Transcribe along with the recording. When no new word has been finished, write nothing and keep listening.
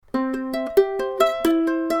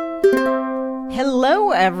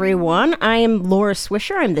everyone. I am Laura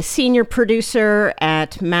Swisher. I'm the senior producer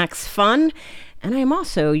at Max Fun, and I am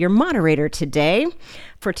also your moderator today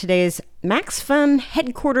for today's Max Fun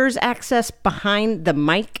Headquarters Access Behind the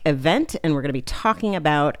Mic event, and we're going to be talking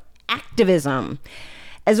about activism.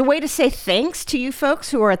 As a way to say thanks to you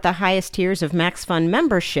folks who are at the highest tiers of Max Fun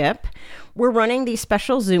membership, we're running these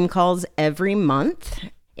special Zoom calls every month.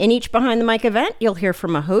 In each Behind the Mic event, you'll hear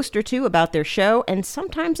from a host or two about their show and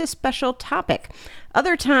sometimes a special topic.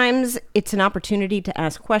 Other times, it's an opportunity to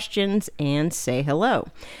ask questions and say hello.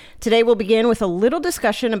 Today, we'll begin with a little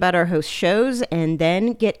discussion about our host shows and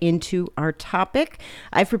then get into our topic.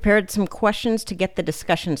 I've prepared some questions to get the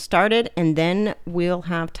discussion started, and then we'll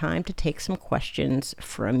have time to take some questions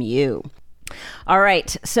from you. All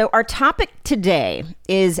right, so our topic today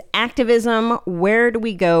is activism. Where do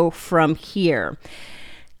we go from here?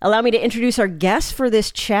 Allow me to introduce our guests for this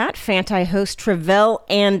chat, FANTI host Travell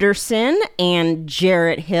Anderson and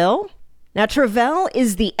Jarrett Hill. Now, Travell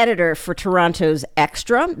is the editor for Toronto's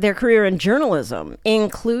Extra. Their career in journalism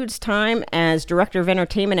includes time as director of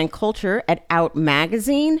entertainment and culture at Out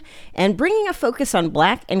Magazine and bringing a focus on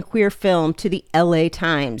Black and queer film to the LA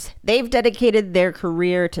Times. They've dedicated their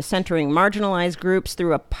career to centering marginalized groups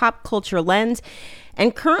through a pop culture lens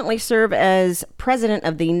and currently serve as president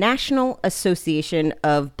of the National Association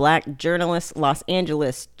of Black Journalists Los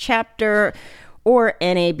Angeles chapter, or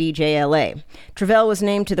NABJLA. Travell was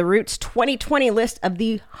named to the Roots 2020 list of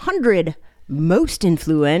the 100 most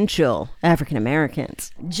influential African Americans.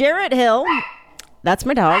 Jarrett Hill, that's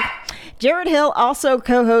my dog. Jarrett Hill also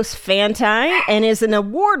co-hosts FANTI and is an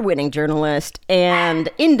award-winning journalist and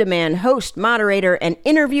in-demand host, moderator, and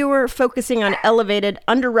interviewer focusing on elevated,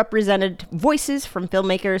 underrepresented voices from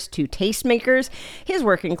filmmakers to tastemakers. His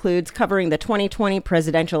work includes covering the 2020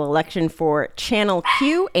 presidential election for Channel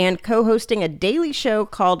Q and co-hosting a daily show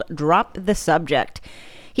called Drop the Subject.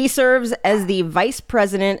 He serves as the vice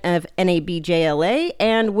president of NABJLA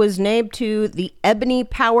and was named to the Ebony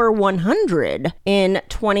Power 100 in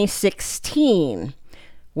 2016.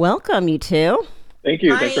 Welcome, you two. Thank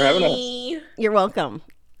you. Hi. Thanks for having us. You're welcome.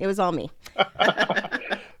 It was all me.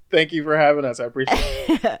 Thank you for having us. I appreciate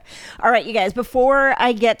it. All right, you guys, before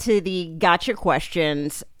I get to the gotcha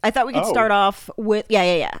questions, I thought we could start off with...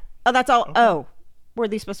 Yeah. Oh, that's all. Okay. Oh, were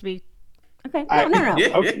these supposed to be... Okay. No.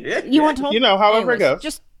 Okay. You want to hold? However it goes.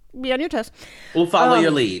 Just be on your toes. We'll follow your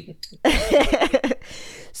lead.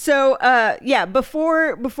 So,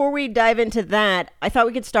 before we dive into that, I thought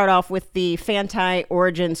we could start off with the FANTI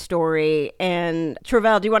origin story. And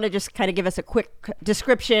Travell, do you want to just kind of give us a quick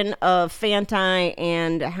description of FANTI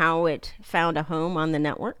and how it found a home on the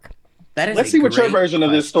network? Let's see what your version of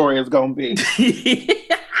this story is going to be.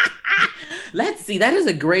 Let's see. That is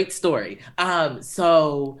a great story.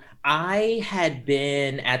 So I had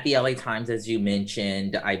been at the LA Times, as you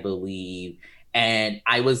mentioned, I believe, and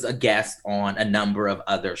I was a guest on a number of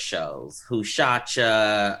other shows. Who Shot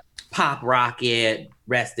Ya, Pop Rocket,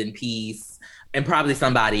 Rest in Peace, and probably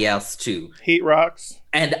somebody else too. Heat Rocks.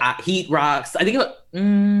 And Heat Rocks. I think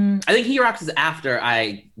Heat Rocks is after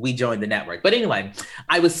we joined the network. But anyway,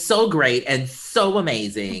 I was so great and so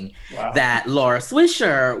amazing that Laura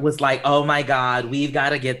Swisher was like, oh my God, we've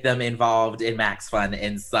got to get them involved in Max Fun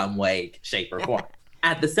in some way, shape, or form.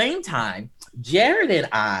 At the same time, Jared and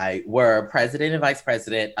I were president and vice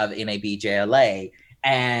president of NABJLA.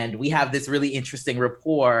 And we have this really interesting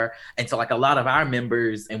rapport. And so like a lot of our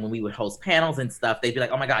members, and when we would host panels and stuff, they'd be like,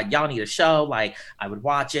 oh my God, y'all need a show. Like I would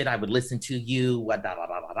watch it. I would listen to you.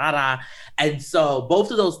 And so both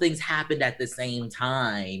of those things happened at the same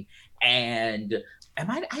time. And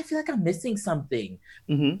I feel like I'm missing something.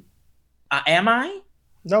 Mm-hmm. Am I?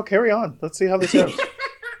 No, carry on. Let's see how this goes.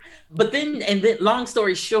 But then, long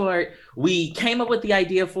story short, we came up with the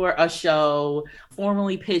idea for a show,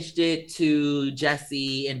 formally pitched it to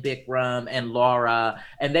Jesse and Bikram and Laura,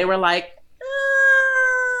 and they were like,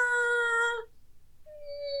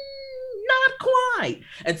 not quite.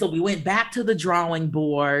 And so we went back to the drawing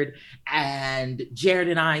board, and Jared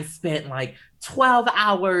and I spent like 12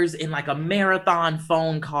 hours in like a marathon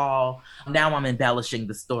phone call. Now I'm embellishing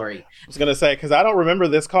the story. I was going to say, because I don't remember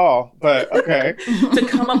this call, but okay. To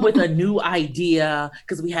come up with a new idea,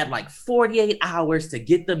 because we had like 48 hours to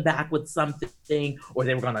get them back with something, or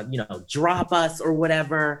they were going to, drop us or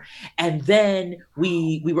whatever. And then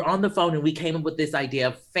we were on the phone and we came up with this idea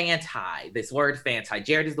of FANTI, this word FANTI.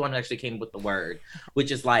 Jared is the one who actually came up with the word,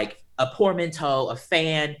 which is like a portmanteau of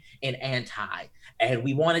fan and anti. And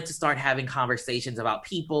we wanted to start having conversations about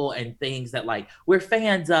people and things that like we're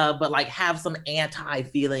fans of, but like have some anti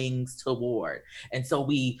feelings toward. And so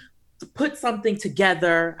we put something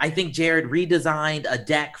together. I think Jared redesigned a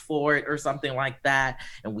deck for it or something like that.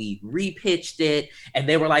 And we repitched it. And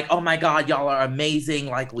they were like, oh my God, y'all are amazing.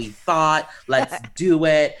 Like we thought, let's do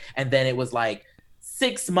it. And then it was like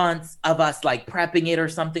 6 months of us like prepping it or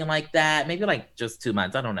something like that. Maybe like just 2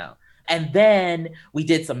 months. I don't know. And then we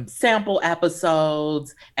did some sample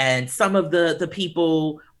episodes, and some of the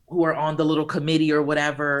people who are on the little committee or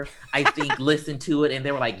whatever, I think listened to it and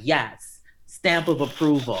they were like, yes, stamp of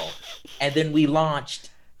approval. And then we launched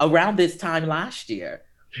around this time last year.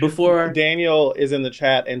 Before Daniel is in the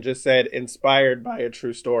chat and just said inspired by a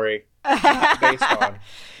true story, not based on.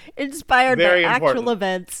 Inspired Very by important. actual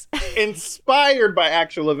events. Inspired by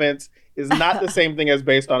actual events is not the same thing as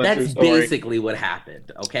based on a true story. That's basically what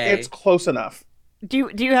happened, okay? It's close enough. Do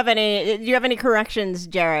you have any corrections,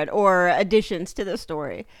 Jared, or additions to the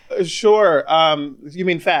story? Sure. You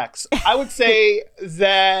mean facts? I would say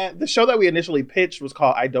that the show that we initially pitched was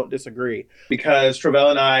called I Don't Disagree, because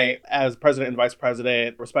Travell and I, as president and vice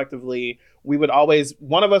president, respectively,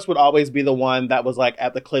 one of us would always be the one that was like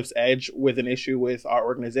at the cliff's edge with an issue with our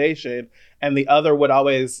organization, and the other would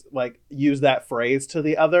always like use that phrase to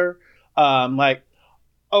the other, like,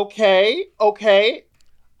 okay,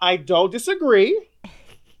 I don't disagree.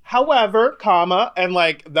 However, comma, and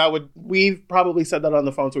like we've probably said that on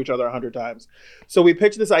the phone to each other 100 times. So we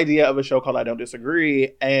pitched this idea of a show called I Don't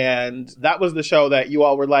Disagree. And that was the show that you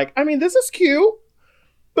all were like, I mean, this is cute,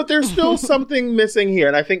 but there's still something missing here.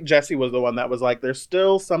 And I think Jesse was the one that was like, there's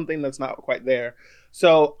still something that's not quite there.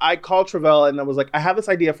 So I called Travell and I was like, I have this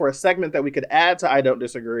idea for a segment that we could add to I Don't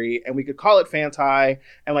Disagree. And we could call it FANTI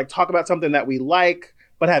and like talk about something that we like,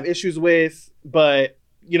 but have issues with, but,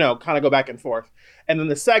 you know, kind of go back and forth. And then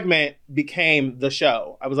the segment became the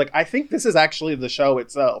show. I was like, I think this is actually the show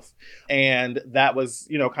itself. And that was,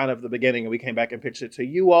 you know, kind of the beginning. And we came back and pitched it to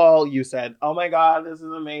you all. You said, oh my God, this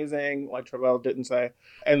is amazing. Like Travell didn't say.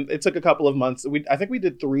 And it took a couple of months. I think we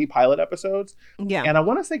did 3 pilot episodes. Yeah. And I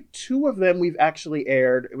want to say 2 of them we've actually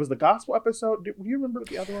aired. It was the gospel episode. Do you remember what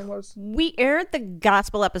the other one was? We aired the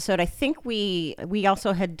gospel episode. I think we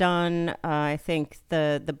also had done, I think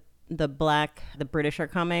the British Are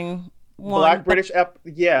Coming one. Black British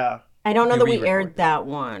yeah. I don't know that we aired that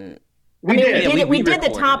one. We did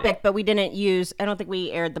the topic, but we didn't use, I don't think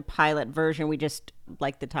we aired the pilot version. We just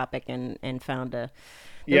liked the topic and found there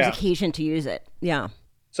was occasion to use it. Yeah.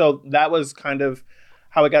 So that was kind of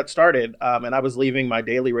how it got started. And I was leaving my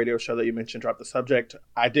daily radio show that you mentioned, Drop the Subject.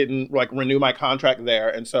 I didn't like renew my contract there.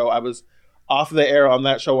 And so I was off the air on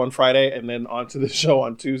that show on Friday and then onto the show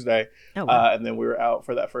on Tuesday. Oh, wow. And then we were out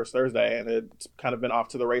for that first Thursday, and it's kind of been off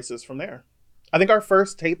to the races from there. I think our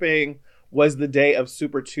first taping was the day of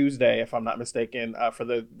Super Tuesday, if I'm not mistaken, for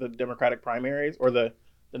the Democratic primaries or the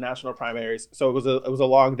national primaries. So it was a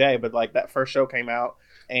long day, but like that first show came out.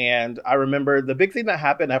 And I remember the big thing that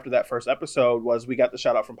happened after that first episode was we got the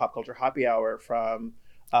shout out from Pop Culture Happy Hour from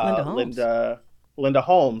Linda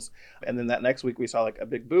Holmes. And then that next week we saw like a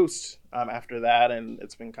big boost after that, and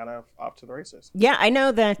it's been kind of off to the races. Yeah, I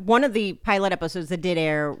know that one of the pilot episodes that did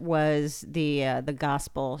air was the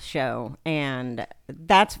gospel show, and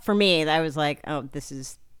that's, for me, I was like, oh, this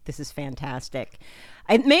is fantastic.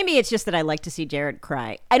 Maybe it's just that I like to see Jared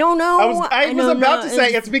cry. I don't know. I was about to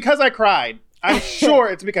say it's because I cried. I'm sure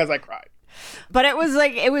it's because I cried. But it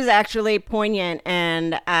was actually poignant,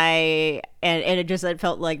 and it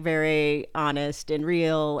felt like very honest and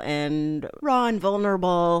real and raw and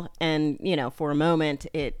vulnerable. And, you know, for a moment,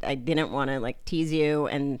 I didn't want to like tease you.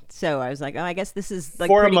 And so I was like, oh, I guess this is like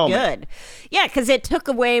for pretty good. Yeah, because it took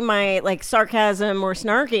away my like sarcasm or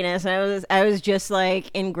snarkiness. I was just like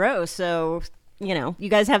engrossed. So, you know, you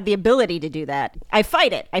guys have the ability to do that. I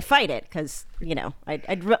fight it because, you know,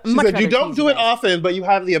 I'd much rather you don't do it guys. Often, but you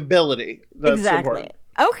have the ability. That's exactly. important.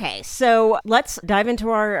 Okay, so let's dive into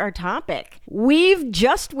our topic. We've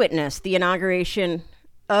just witnessed the inauguration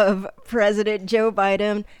of President Joe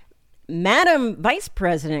Biden. Madam Vice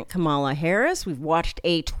President Kamala Harris. We've watched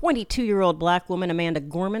a 22-year-old black woman, Amanda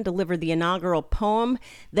Gorman, deliver the inaugural poem,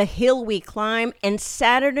 The Hill We Climb, and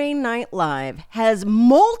Saturday Night Live has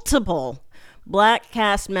multiple black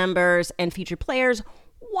cast members and featured players,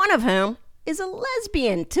 one of whom is a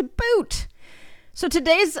lesbian to boot. So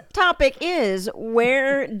today's topic is,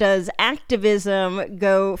 where does activism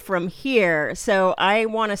go from here? So I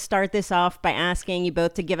want to start this off by asking you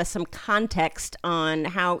both to give us some context on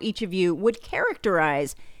how each of you would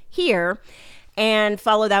characterize here, and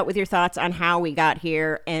follow that with your thoughts on how we got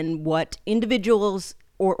here and what individuals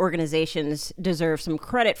or organizations deserve some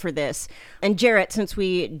credit for this. And Jarrett, since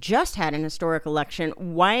we just had an historic election,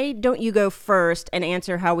 why don't you go first and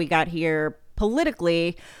answer how we got here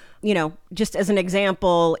politically just as an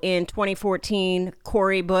example, in 2014,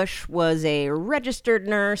 Cori Bush was a registered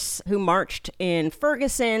nurse who marched in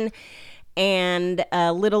Ferguson, and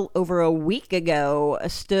a little over a week ago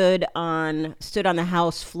stood on the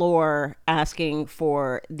House floor asking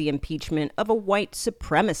for the impeachment of a white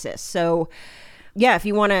supremacist. So, yeah, if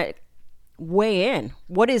you want to weigh in,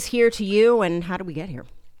 what is here to you, and how do we get here?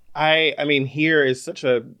 I mean, here is such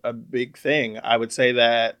a big thing. I would say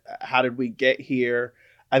that how did we get here?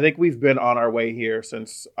 I think we've been on our way here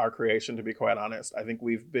since our creation, to be quite honest. I think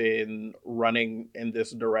we've been running in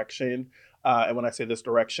this direction. And when I say this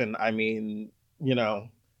direction, I mean,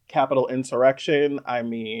 capital insurrection. I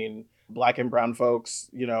mean, Black and brown folks,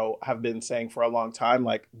 have been saying for a long time,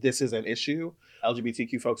 like, this is an issue.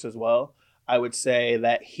 LGBTQ folks as well. I would say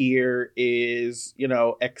that here is,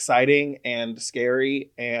 exciting and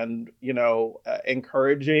scary and,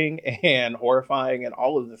 encouraging and horrifying and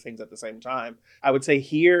all of the things at the same time. I would say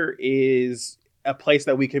here is a place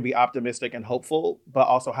that we can be optimistic and hopeful, but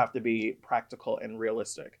also have to be practical and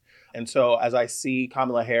realistic. And so as I see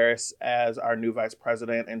Kamala Harris as our new vice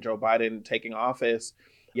president and Joe Biden taking office,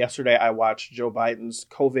 yesterday I watched Joe Biden's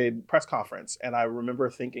COVID press conference. And I remember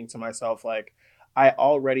thinking to myself, like, I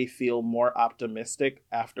already feel more optimistic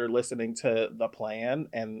after listening to the plan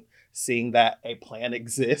and seeing that a plan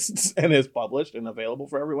exists and is published and available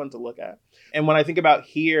for everyone to look at. And when I think about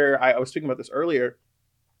here, I was speaking about this earlier,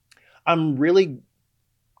 I'm really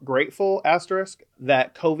grateful, asterisk,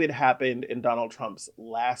 that COVID happened in Donald Trump's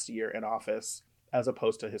last year in office as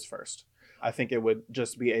opposed to his first. I think it would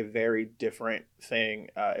just be a very different thing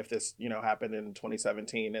if this, happened in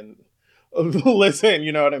 2017 and listen,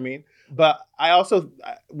 you know what I mean? But I also,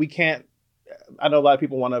 we can't, I know a lot of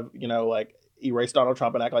people want to, like erase Donald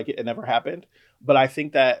Trump and act like it never happened. But I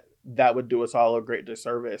think that would do us all a great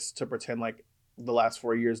disservice to pretend like the last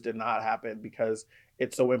 4 years did not happen, because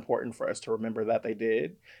it's so important for us to remember that they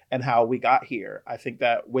did and how we got here. I think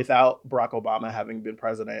that without Barack Obama having been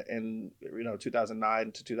president in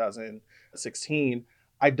 2009 to 2016,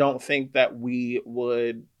 I don't think that we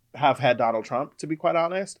would have had Donald Trump, to be quite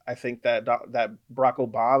honest. I think that that Barack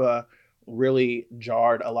Obama really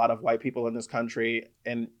jarred a lot of white people in this country.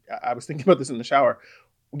 And I was thinking about this in the shower.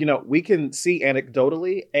 We can see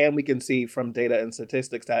anecdotally and we can see from data and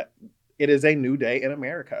statistics that it is a new day in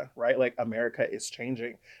America, right? Like, America is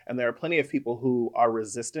changing. And there are plenty of people who are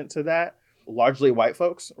resistant to that, largely white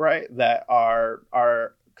folks, right? That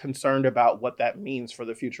are concerned about what that means for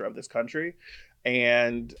the future of this country.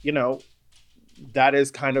 And, that is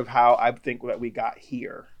kind of how I think that we got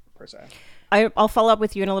here, per se. I'll follow up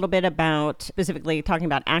with you in a little bit about specifically talking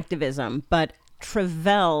about activism, but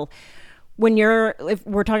Travell, if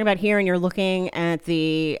we're talking about here and you're looking at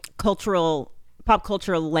the pop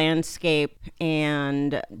cultural landscape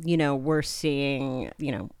and, we're seeing,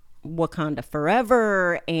 Wakanda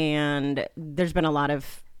Forever, and there's been a lot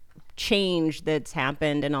of change that's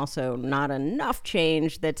happened and also not enough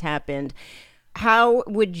change that's happened. How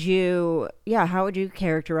would you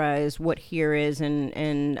characterize what here is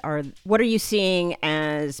and what are you seeing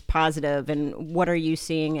as positive and what are you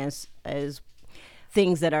seeing as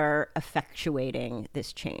things that are effectuating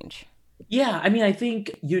this change? Yeah, I mean, I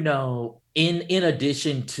think, in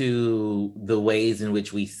addition to the ways in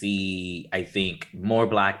which we see, I think, more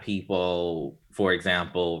Black people, for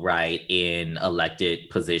example, right, in elected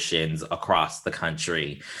positions across the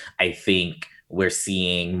country, I think we're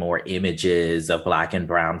seeing more images of Black and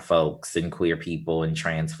brown folks and queer people and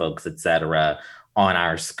trans folks, et cetera, on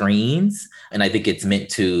our screens. And I think it's meant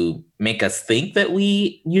to make us think that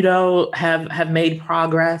we, have made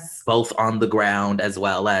progress, both on the ground as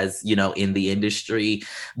well as, in the industry.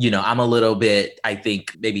 I'm a little bit, I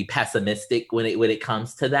think, maybe pessimistic when it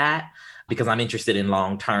comes to that, because I'm interested in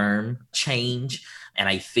long-term change. And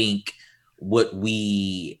I think what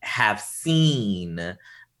we have seen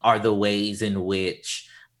are the ways in which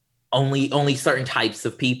only certain types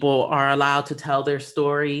of people are allowed to tell their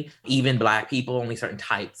story. Even Black people, only certain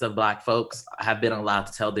types of Black folks have been allowed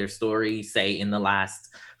to tell their story, say, in the last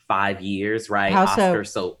 5 years, right? How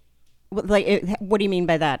so? What do you mean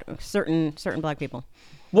by that? Certain Black people?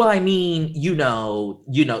 Well, I mean,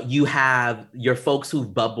 you have your folks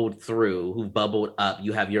who've bubbled up.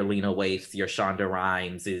 You have your Lena Waithe, your Shonda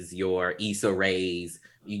Rhimes, your Issa Rae's,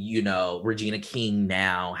 Regina King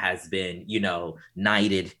now has been,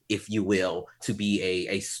 knighted, if you will, to be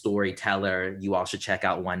a storyteller. You all should check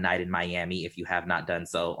out One Night in Miami if you have not done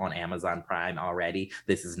so on Amazon Prime already.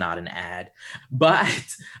 This is not an ad.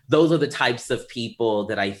 But those are the types of people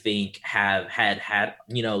that I think have had,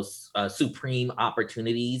 supreme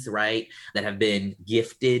opportunities, right? That have been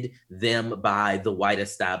gifted them by the white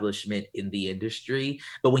establishment in the industry.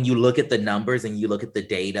 But when you look at the numbers and you look at the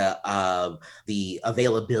data of the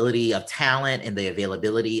availability of talent and the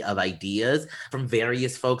availability of ideas from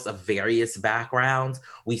various folks of various backgrounds,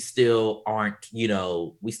 we still aren't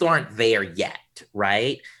there yet,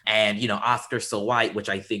 right? And Oscar So White, which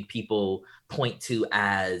I think people point to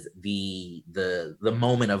as the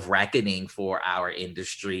moment of reckoning for our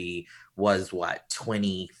industry, was what,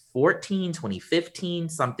 2014, 2015,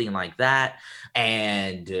 something like that.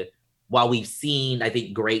 And while we've seen, I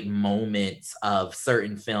think, great moments of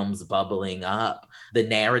certain films bubbling up, the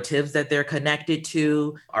narratives that they're connected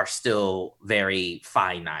to are still very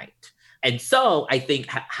finite. And so I think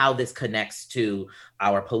how this connects to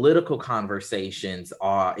our political conversations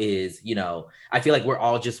is, I feel like we're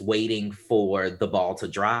all just waiting for the ball to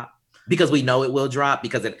drop, because we know it will drop.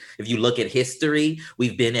 Because if you look at history,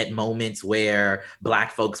 we've been at moments where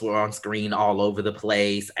Black folks were on screen all over the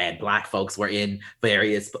place, and Black folks were in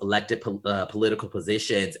various elected political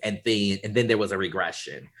positions, and then there was a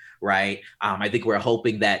regression, right? I think we're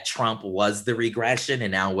hoping that Trump was the regression,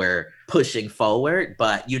 and now we're pushing forward.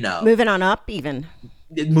 But moving on up, even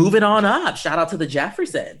moving on up. Shout out to the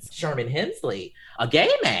Jeffersons, Sherman Hemsley, a gay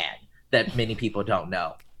man that many people don't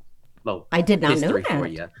know. Well, I did not know that. For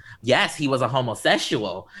you. Yes, he was a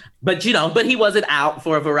homosexual, but he wasn't out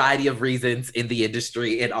for a variety of reasons in the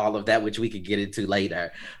industry and all of that, which we could get into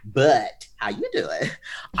later. But how you doing?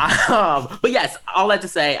 But yes, all that to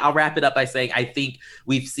say, I'll wrap it up by saying I think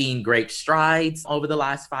we've seen great strides over the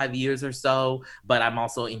last 5 years or so, but I'm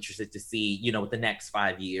also interested to see, what the next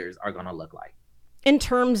 5 years are going to look like. In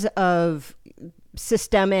terms of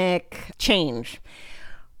systemic change,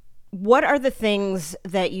 what are the things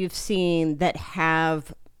that you've seen that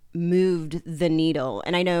have moved the needle?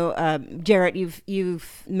 And I know, Jarrett,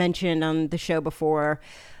 you've mentioned on the show before,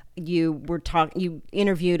 you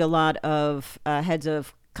interviewed a lot of heads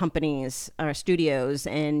of companies or studios,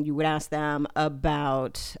 and you would ask them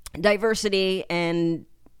about diversity, and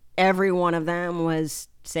every one of them was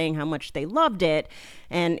saying how much they loved it.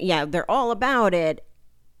 And yeah, they're all about it.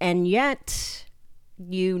 And yet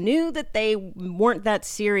you knew that they weren't that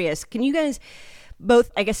serious. Can you guys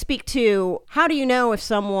both, I guess, speak to how do you know if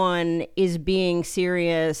someone is being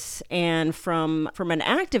serious, and from an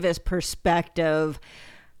activist perspective,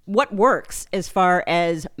 what works as far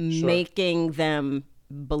as making them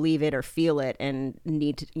believe it or feel it and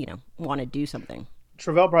need to, want to do something?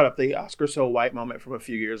 Travell brought up the Oscar So White moment from a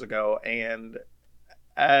few years ago. And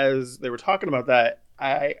as they were talking about that,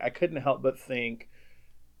 I couldn't help but think,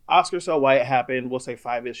 Oscar So White happened, we'll say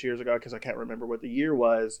 5-ish years ago, because I can't remember what the year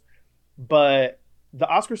was. But the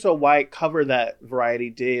Oscar So White cover that Variety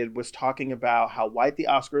did was talking about how white the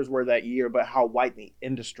Oscars were that year, but how white the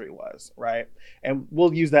industry was, right? And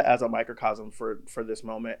we'll use that as a microcosm for this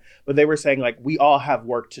moment. But they were saying, like, we all have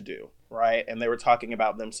work to do, right? And they were talking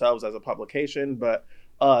about themselves as a publication, but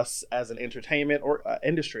us as an entertainment or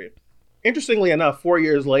industry. Interestingly enough, 4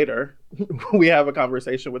 years later, we have a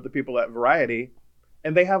conversation with the people at Variety,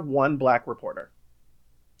 and they have one Black reporter,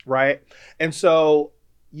 right? And so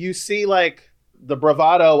you see, like, the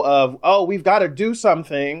bravado of, oh, we've got to do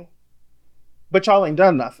something, but y'all ain't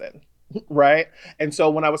done nothing, right? And so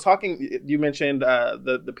when I was talking, you mentioned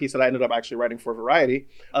the piece that I ended up actually writing for Variety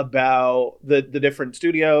about the different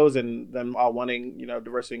studios and them all wanting,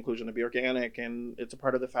 diversity, inclusion to be organic, and it's a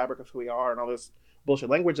part of the fabric of who we are, and all this bullshit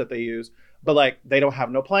language that they use. But, like, they don't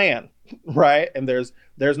have no plan, right? And there's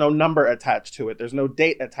no number attached to it. There's no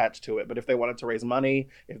date attached to it. But if they wanted to raise money,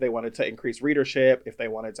 if they wanted to increase readership, if they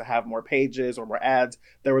wanted to have more pages or more ads,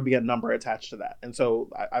 there would be a number attached to that. And so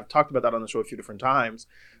I've talked about that on the show a few different times.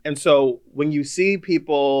 And so when you see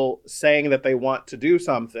people saying that they want to do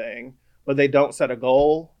something, but they don't set a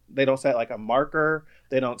goal, they don't set, like, a marker,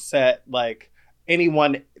 they don't set, like,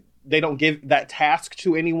 they don't give that task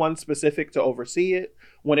to anyone specific to oversee it,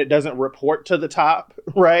 when it doesn't report to the top,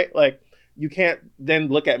 right? Like, you can't then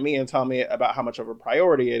look at me and tell me about how much of a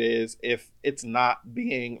priority it is if it's not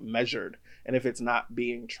being measured and if it's not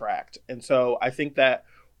being tracked. And so I think that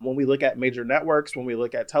when we look at major networks, when we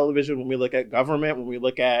look at television, when we look at government, when we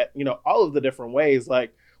look at, all of the different ways,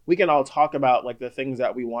 like, we can all talk about, like, the things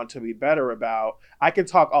that we want to be better about. I can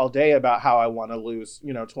talk all day about how I want to lose,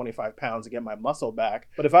 25 pounds to get my muscle back.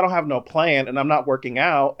 But if I don't have no plan and I'm not working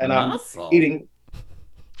out and I'm eating,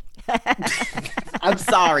 I'm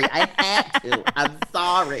sorry. I had to. I'm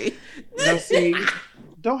sorry. No, see,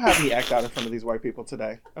 don't have me act out in front of these white people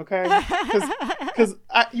today, okay? Because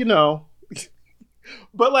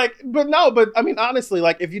but I mean, honestly,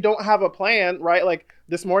 like, if you don't have a plan, right? Like,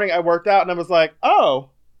 this morning I worked out and I was like, oh,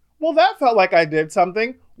 well, that felt like I did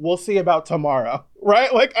something. We'll see about tomorrow,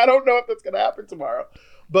 right? Like, I don't know if that's going to happen tomorrow.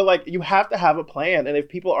 But, like, you have to have a plan. And if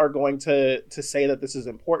people are going to say that this is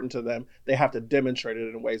important to them, they have to demonstrate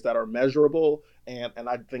it in ways that are measurable. And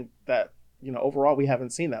I think that, overall, we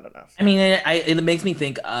haven't seen that enough. I mean, it makes me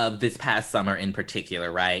think of this past summer in particular,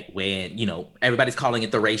 right? When, everybody's calling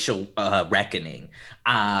it the racial reckoning.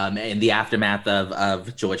 In the aftermath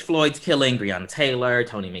of George Floyd's killing, Breonna Taylor,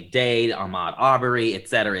 Tony McDade, Ahmaud Arbery, et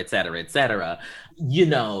cetera, et cetera, et cetera.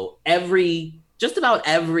 Just about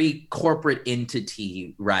every corporate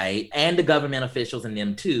entity, right? And the government officials and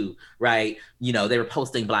them too, right? They were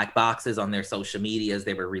posting black boxes on their social medias.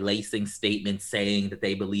 They were releasing statements saying that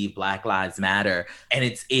they believe Black Lives Matter. And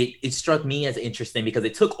it struck me as interesting because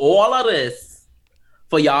it took all of this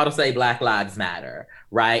for y'all to say Black Lives Matter,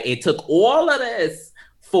 right? It took all of this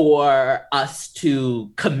for us to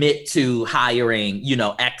commit to hiring,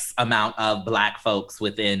 X amount of Black folks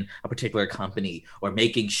within a particular company, or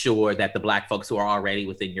making sure that the Black folks who are already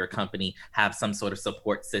within your company have some sort of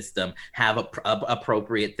support system, have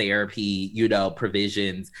appropriate therapy,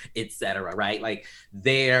 provisions, et cetera, right? Like,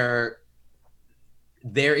 there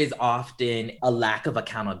is often a lack of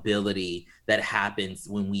accountability that happens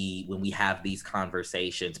when we have these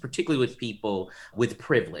conversations, particularly with people with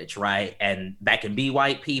privilege, right? And that can be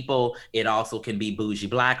white people. It also can be bougie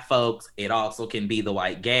Black folks. It also can be the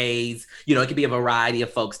white gays. It can be a variety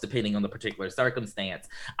of folks depending on the particular circumstance.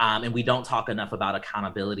 And we don't talk enough about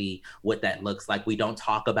accountability, what that looks like. We don't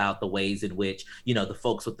talk about the ways in which, the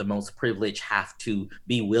folks with the most privilege have to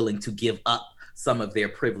be willing to give up some of their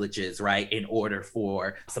privileges, right, in order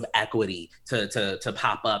for some equity to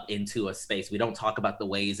pop up into a space. We don't talk about the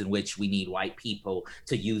ways in which we need white people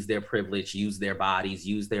to use their privilege, use their bodies,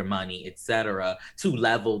 use their money, et cetera, to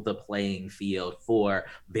level the playing field for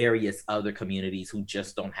various other communities who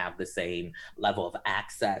just don't have the same level of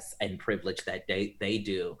access and privilege that they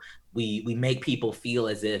do. We make people feel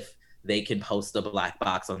as if they can post a Black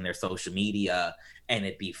box on their social media and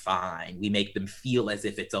it'd be fine. We make them feel as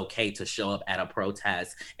if it's okay to show up at a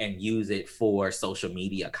protest and use it for social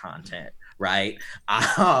media content, right?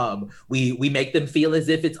 We make them feel as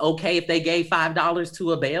if it's okay if they gave $5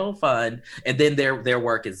 to a bail fund and then their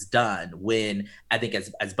work is done. When I think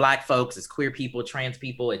as Black folks, as queer people, trans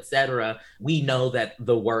people, et cetera, we know that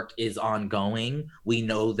the work is ongoing. We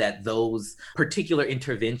know that those particular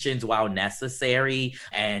interventions, while necessary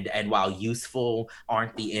and while useful,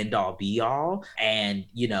 aren't the end all be all. And,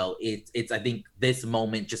 it's I think this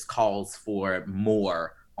moment just calls for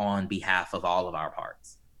more on behalf of all of our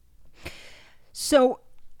parts. So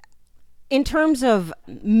in terms of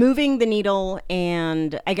moving the needle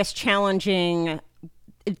and I guess challenging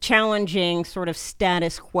sort of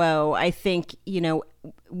status quo, I think,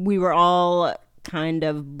 we were all kind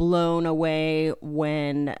of blown away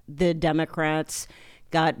when the Democrats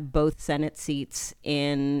got both Senate seats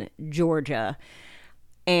in Georgia.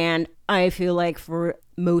 And I feel like for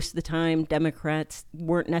most of the time, Democrats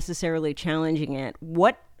weren't necessarily challenging it.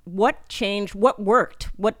 What changed? What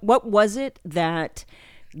worked? What was it that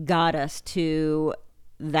got us to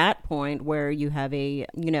that point where you have a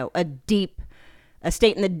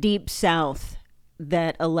state in the deep South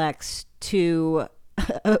that elects to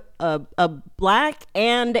a Black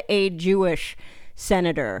and a Jewish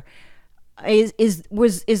senator? Is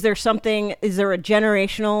there a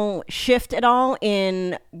generational shift at all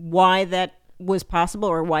in why that was possible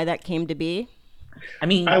or why that came to be? I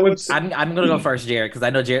mean, I'm going to go first, Jared, because I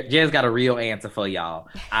know Jared's got a real answer for y'all.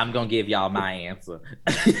 I'm going to give y'all my answer.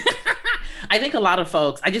 I think a lot of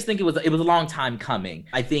folks, I just think it was a long time coming.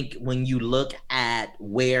 I think when you look at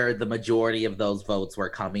where the majority of those votes were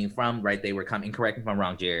coming from, right? They were coming, correct me if I'm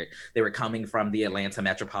wrong, Jared, they were coming from the Atlanta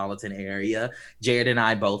metropolitan area. Jared and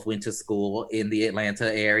I both went to school in the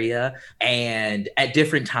Atlanta area, and at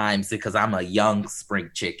different times, because I'm a young spring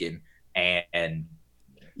chicken. And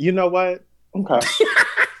you know what? Okay.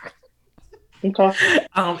 Okay.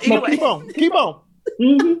 Anyway. Keep on.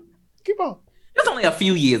 Mm-hmm. Keep on. It's only a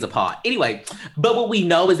few years apart. Anyway, but what we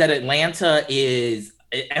know is that Atlanta is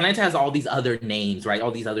Atlanta has all these other names, right?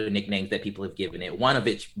 All these other nicknames that people have given it. One of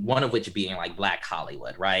which being like Black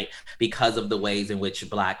Hollywood, right? Because of the ways in which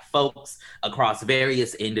Black folks across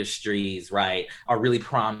various industries, right, are really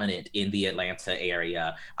prominent in the Atlanta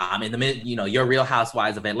area. In the your Real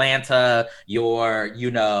Housewives of Atlanta, your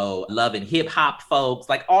Love and Hip Hop folks,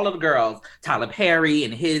 like all of the girls, Tyler Perry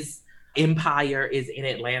and his empire is in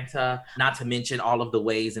Atlanta. Not to mention all of the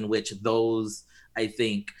ways in which those, I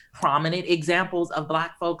think, prominent examples of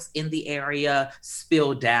Black folks in the area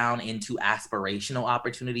spill down into aspirational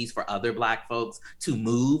opportunities for other Black folks to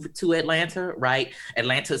move to Atlanta, right?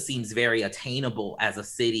 Atlanta seems very attainable as a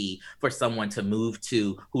city for someone to move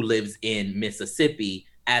to who lives in Mississippi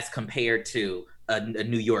as compared to a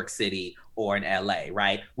New York City or an LA,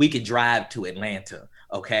 right? We could drive to Atlanta,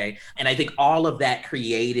 okay? And I think all of that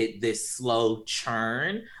created this slow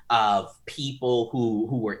churn of people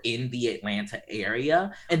who were in the Atlanta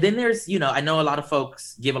area. And then there's, I know a lot of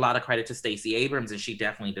folks give a lot of credit to Stacey Abrams, and she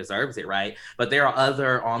definitely deserves it, right? But there are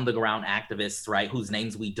other on the ground activists, right, whose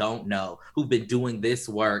names we don't know, who've been doing this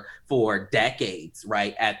work for decades,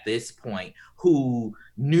 right, at this point, who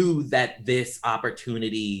knew that this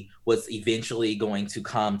opportunity was eventually going to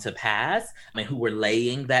come to pass, and who were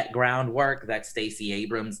laying that groundwork that Stacey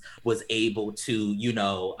Abrams was able to,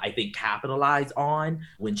 I think capitalize on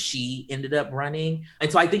when she ended up running.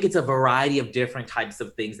 And so I think it's a variety of different types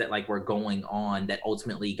of things that were going on that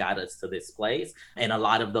ultimately got us to this place. And a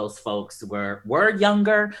lot of those folks were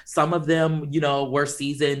younger. Some of them, were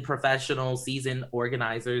seasoned professionals, seasoned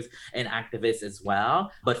organizers and activists as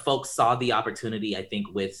well. But folks saw the opportunity, I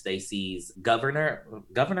think, with Stacey's governor,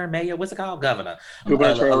 mayor, what's it called? Governor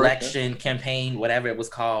election campaign, whatever it was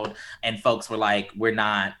called. And folks were like, we're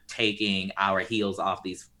not taking our heels off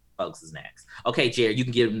these folks' necks. Okay, Jared, you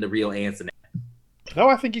can give them the real answer now. No,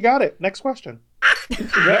 I think you got it. Next question.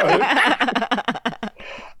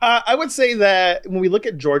 I would say that when we look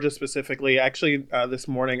at Georgia specifically, actually this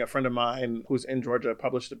morning, a friend of mine who's in Georgia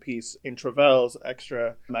published a piece in Travel's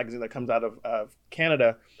Extra magazine that comes out of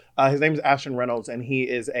Canada. His name is Ashton Reynolds, and he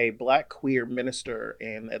is a Black queer minister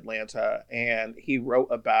in Atlanta. And he wrote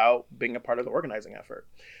about being a part of the organizing effort.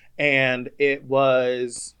 And it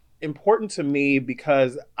was important to me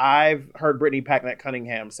because I've heard Brittany Packnett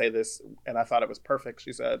Cunningham say this, and I thought it was perfect.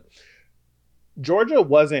 She said, Georgia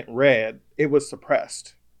wasn't red, it was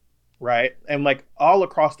suppressed. Right. And all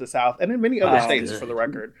across the South and in many other states, for the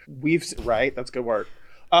record, right. That's good work.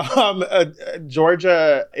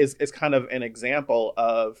 Georgia is kind of an example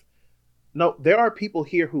of, no, there are people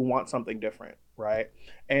here who want something different. Right.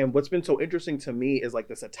 And what's been so interesting to me is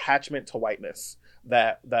this attachment to whiteness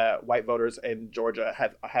that white voters in Georgia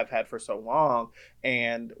have had for so long.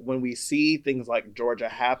 And when we see things like Georgia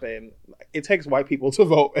happen, it takes white people to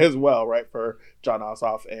vote as well, right, for Jon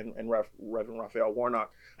Ossoff and Reverend Raphael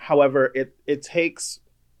Warnock. However, it takes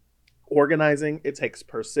organizing, it takes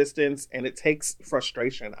persistence, and it takes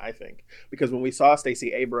frustration, I think. Because when we saw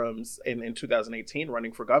Stacey Abrams in 2018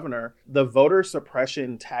 running for governor, the voter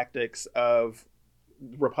suppression tactics of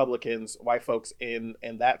Republicans, white folks in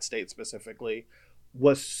that state specifically,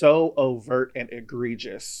 was so overt and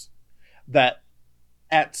egregious that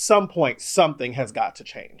at some point something has got to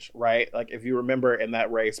change, right? If you remember in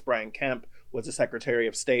that race, Brian Kemp was the Secretary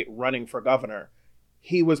of State running for governor.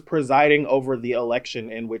 He was presiding over the election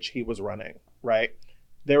in which he was running, right?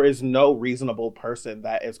 There is no reasonable person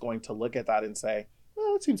that is going to look at that and say,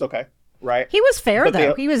 well, it seems okay, right? He was fair,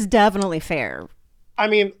 though. He was definitely fair. I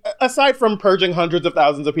mean, aside from purging hundreds of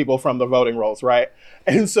thousands of people from the voting rolls, right?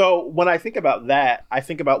 And so when I think about that, I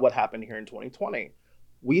think about what happened here in 2020.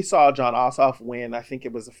 We saw Jon Ossoff win, I think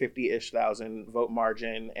it was a 50-ish thousand vote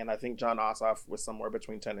margin, and I think Jon Ossoff was somewhere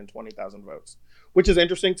between 10 and 20,000 votes, which is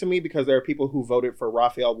interesting to me because there are people who voted for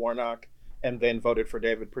Raphael Warnock and then voted for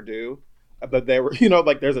David Perdue. But they were,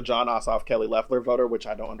 there's a Jon Ossoff, Kelly Loeffler voter, which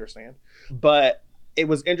I don't understand. But it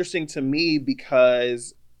was interesting to me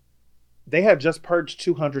because they had just purged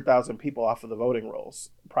 200,000 people off of the voting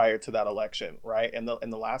rolls prior to that election, right? In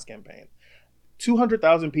the last campaign.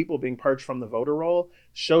 200,000 people being purged from the voter roll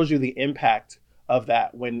shows you the impact of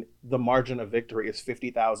that when the margin of victory is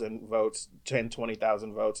 50,000 votes, 10,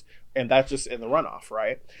 20,000 votes, and that's just in the runoff,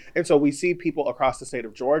 right? And so we see people across the state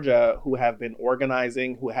of Georgia who have been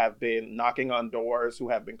organizing, who have been knocking on doors, who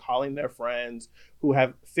have been calling their friends, who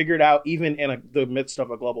have figured out, even in the midst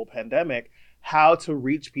of a global pandemic, how to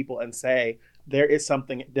reach people and say, there is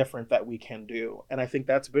something different that we can do. And I think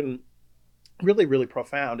that's been really, really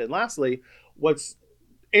profound. And lastly, what's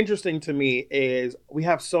interesting to me is we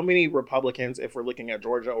have so many Republicans, if we're looking at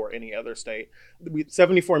Georgia or any other state,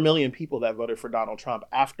 74 million people that voted for Donald Trump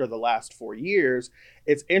after the last 4 years.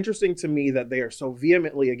 It's interesting to me that they are so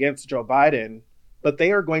vehemently against Joe Biden, but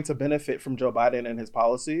they are going to benefit from Joe Biden and his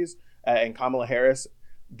policies, and Kamala Harris.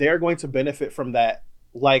 They're going to benefit from that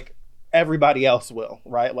like everybody else will,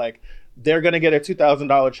 right? Like, they're going to get a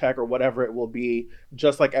 $2,000 check or whatever it will be,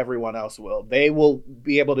 just like everyone else will. They will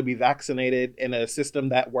be able to be vaccinated in a system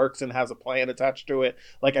that works and has a plan attached to it,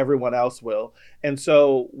 like everyone else will. And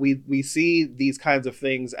so we see these kinds of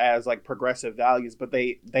things as like progressive values, but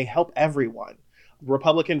they help everyone.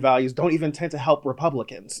 Republican values don't even tend to help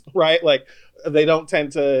Republicans, right? Like, they don't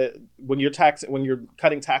tend to, when you're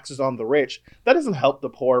cutting taxes on the rich, that doesn't help the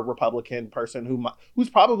poor Republican person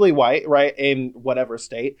who's probably white, right, in whatever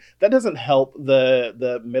state. That doesn't help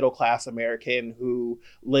the middle class American who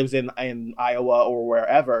lives in Iowa or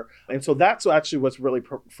wherever. And so that's actually what's really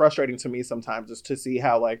frustrating to me sometimes, is to see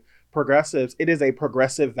how like progressives, it is a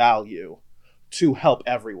progressive value to help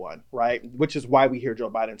everyone, right? Which is why we hear Joe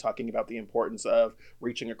Biden talking about the importance of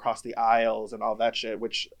reaching across the aisles and all that shit,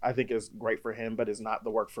 which I think is great for him, but is not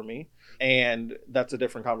the work for me. And that's a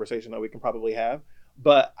different conversation that we can probably have.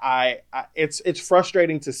 But it's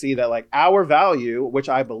frustrating to see that like our value, which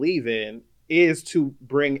I believe in, is to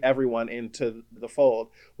bring everyone into the fold,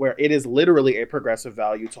 where it is literally a progressive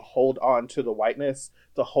value to hold on to the whiteness,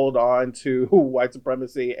 to hold on to white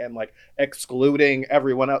supremacy and like excluding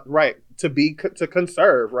everyone else, right? To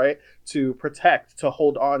conserve, right? To protect, to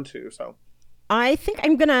hold on to. So I think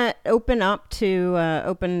I'm gonna open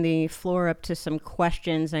the floor up to some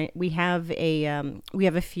questions. We have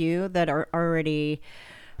a few that are already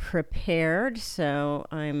prepared, so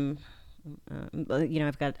I'm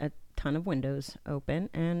I've got a ton of windows open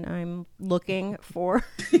and I'm looking for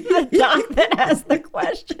the doc that has the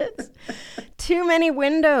questions. Too many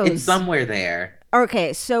windows. It's somewhere there.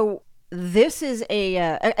 Okay, so this is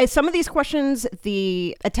some of these questions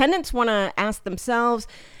the attendants want to ask themselves,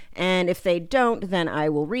 and if they don't, then I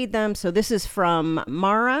will read them. So this is from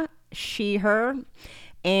Mara, she, her.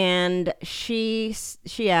 And she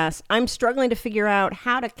asks, I'm struggling to figure out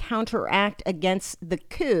how to counteract against the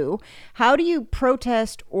coup. How do you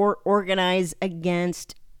protest or organize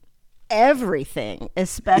against everything,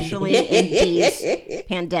 especially in these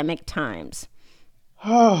pandemic times?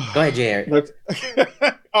 Go ahead, Jared.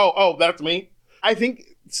 That's me. I think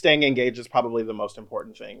staying engaged is probably the most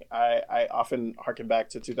important thing. I often harken back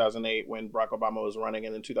to 2008 when Barack Obama was running,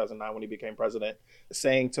 and then 2009 when he became president,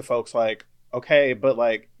 saying to folks like, okay, but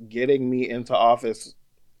like getting me into office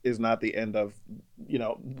is not the end of,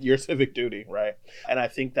 your civic duty, right? And I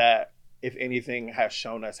think that if anything has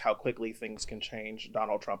shown us how quickly things can change,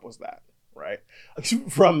 Donald Trump was that, right?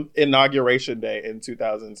 From inauguration day in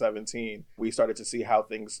 2017, we started to see how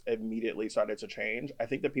things immediately started to change. I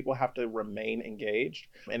think that people have to remain engaged.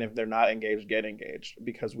 And if they're not engaged, get engaged,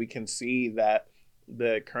 because we can see that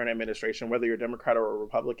the current administration, whether you're Democrat or a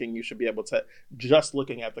Republican, you should be able to, just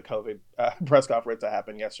looking at the COVID press conference that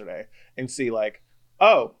happened yesterday, and see like,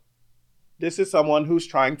 oh, this is someone who's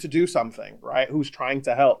trying to do something, right? Who's trying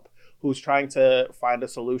to help, who's trying to find a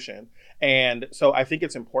solution. And so I think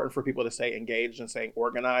it's important for people to stay engaged and stay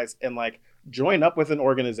organized and like join up with an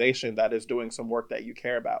organization that is doing some work that you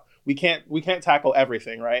care about. We can't tackle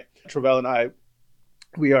everything, right? Travell and I,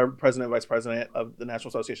 we are president and vice president of the National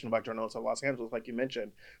Association of Black Journalists of Los Angeles, like you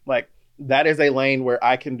mentioned. Like, that is a lane where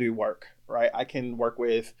I can do work, right? I can work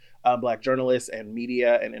with Black journalists and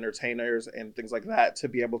media and entertainers and things like that to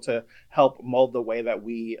be able to help mold the way that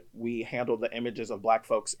we handle the images of Black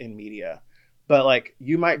folks in media. But like,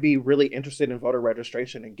 you might be really interested in voter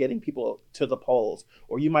registration and getting people to the polls,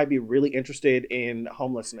 or you might be really interested in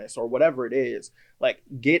homelessness or whatever it is. Like,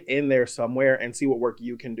 get in there somewhere and see what work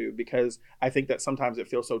you can do, because I think that sometimes it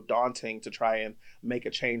feels so daunting to try and make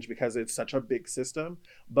a change because it's such a big system.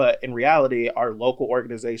 But in reality, our local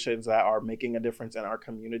organizations that are making a difference in our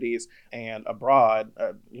communities and abroad,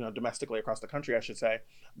 domestically across the country, I should say,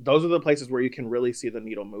 those are the places where you can really see the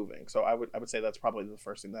needle moving. So I would say that's probably the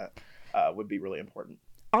first thing that would be really important.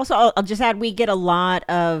 Also, I'll just add, we get a lot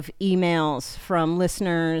of emails from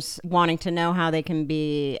listeners wanting to know how they can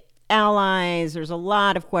be allies. There's a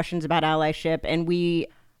lot of questions about allyship, and we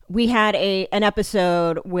had an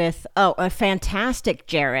episode with a fantastic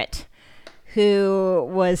Jarrett who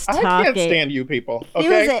was talking. I can't stand you people.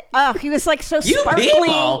 Okay? He was like so you sparkly.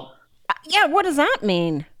 People. Yeah, what does that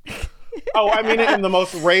mean? Oh, I mean it in the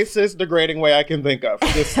most racist, degrading way I can think of,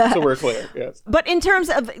 just so we're clear. Yes. But in terms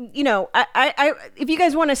of, I if you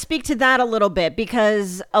guys want to speak to that a little bit,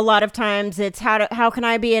 because a lot of times it's how can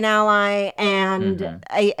I be an ally? And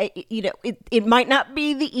it might not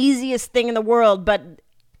be the easiest thing in the world, but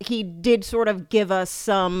he did sort of give us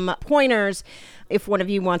some pointers. If one of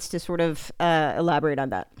you wants to sort of elaborate on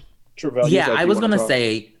that. Yeah, I was going to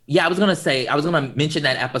mention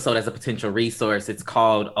that episode as a potential resource. It's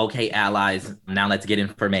called Okay Allies, Now Let's Get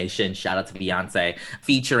Information. Shout out to Beyonce,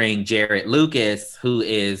 featuring Jared Lucas, who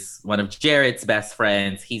is one of Jared's best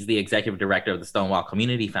friends. He's the executive director of the Stonewall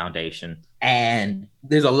Community Foundation. And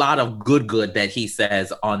there's a lot of good that he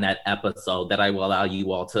says on that episode that I will allow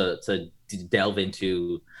you all to delve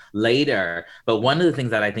into later. But one of the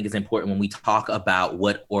things that I think is important when we talk about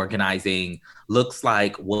what organizing looks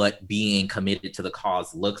like, what being committed to the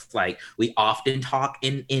cause looks like, we often talk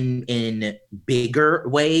in bigger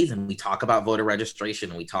ways, and we talk about voter registration,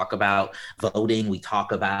 and we talk about voting, we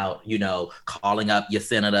talk about, calling up your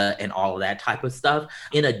senator and all of that type of stuff.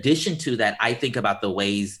 In addition to that, I think about the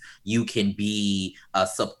ways you can be a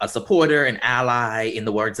supporter, an ally, in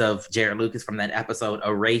the words of Jared Lucas from that episode,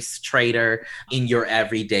 a race trader in your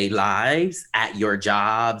everyday lives, at your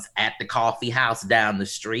jobs, at the coffee house down the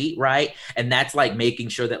street, right? And that's like making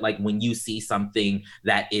sure that like when you see something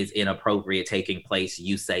that is inappropriate taking place,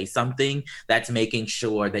 you say something. That's making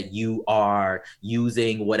sure that you are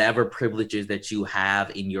using whatever privileges that you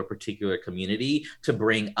have in your particular community to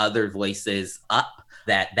bring other voices up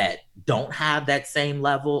that don't have that same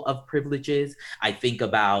level of privileges. I think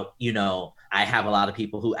about, I have a lot of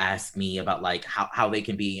people who ask me about like how they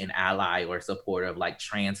can be an ally or supporter of like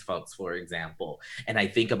trans folks, for example. And I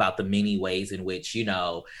think about the many ways in which,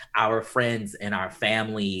 our friends and our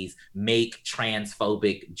families make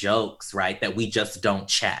transphobic jokes, right? That we just don't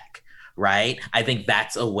check. Right? I think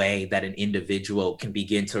that's a way that an individual can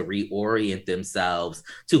begin to reorient themselves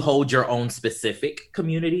to hold your own specific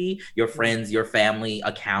community, your friends, your family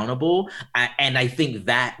accountable. And I think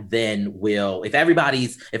that then will,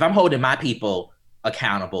 if I'm holding my people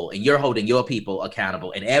accountable and you're holding your people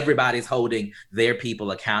accountable and everybody's holding their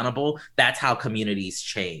people accountable, that's how communities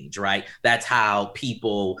change, right? That's how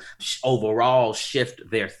people overall shift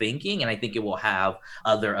their thinking. And I think it will have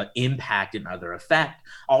other impact and other effect.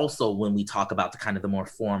 Also, when we talk about the kind of the more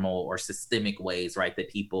formal or systemic ways, right, that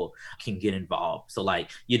people can get involved. So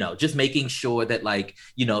like, just making sure that like,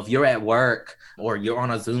 if you're at work or you're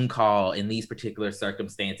on a Zoom call in these particular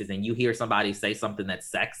circumstances and you hear somebody say something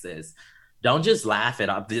that's sexist, don't just laugh it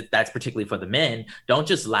off. That's particularly for the men. Don't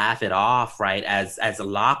just laugh it off, right? As a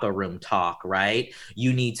locker room talk, right?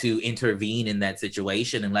 You need to intervene in that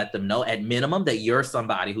situation and let them know at minimum that you're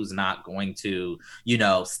somebody who's not going to,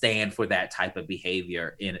 stand for that type of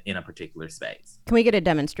behavior in a particular space. Can we get a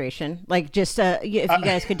demonstration? Like just if you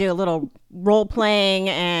guys could do a little role playing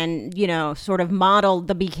and, sort of model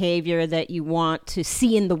the behavior that you want to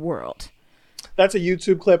see in the world. That's a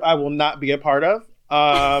YouTube clip I will not be a part of.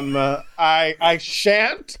 I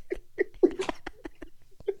shan't.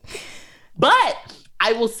 But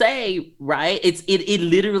I will say, right, it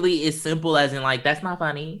literally is simple as in like, that's not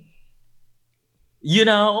funny.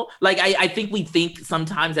 Like I think we think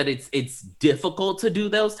sometimes that it's difficult to do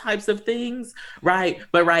those types of things, right?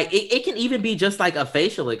 But it can even be just like a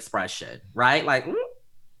facial expression, right? Like,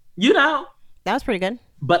 that was pretty good.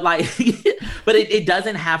 But like, but it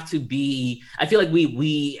doesn't have to be. I feel like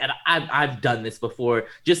we and I've done this before.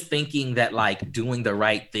 Just thinking that like doing the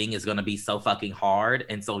right thing is going to be so fucking hard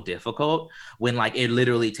and so difficult when like it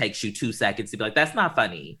literally takes you 2 seconds to be like, that's not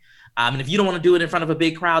funny. And if you don't want to do it in front of a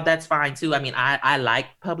big crowd, that's fine too. I mean, I like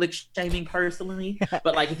public shaming personally,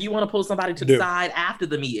 but like if you want to pull somebody to the side after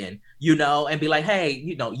the meeting, and be like,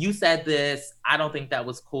 hey, you said this. I don't think that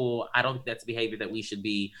was cool. I don't think that's behavior that we should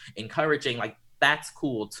be encouraging. Like, that's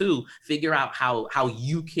cool too. Figure out how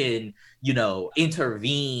you can,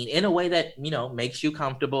 intervene in a way that, makes you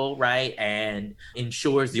comfortable, right? And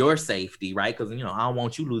ensures your safety, right? Because, I don't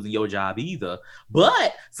want you losing your job either.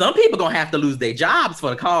 But some people gonna have to lose their jobs for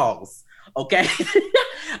the cause. Okay.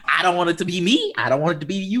 I don't want it to be me. I don't want it to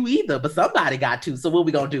be you either. But somebody got to. So what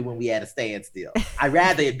we gonna do when we at a standstill? I'd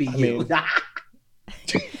rather it be you.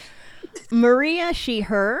 Maria, she,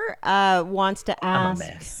 her, wants to ask. I'm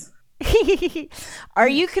a mess. Are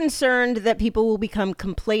you concerned that people will become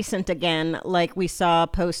complacent again, like we saw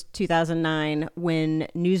post 2009 when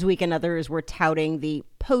Newsweek and others were touting the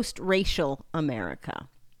post-racial America?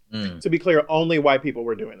 To be clear, only white people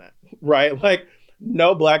were doing that, right? Like,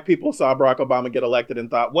 no black people saw Barack Obama get elected and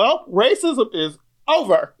thought, well, racism is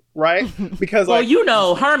over, right? Because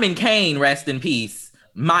well, Herman Cain, rest in peace,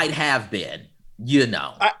 might have been,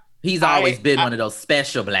 He's always been one of those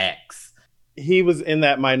special blacks. He was in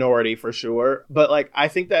that minority for sure. But like, I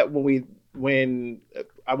think that when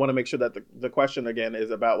I want to make sure that the question again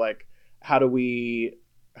is about like, how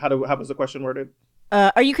was the question worded?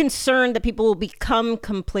 Are you concerned that people will become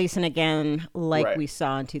complacent again like Right. we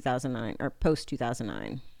saw in 2009 or post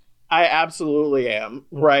 2009? I absolutely am.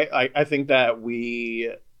 Right. I think that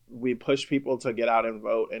we push people to get out and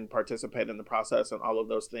vote and participate in the process and all of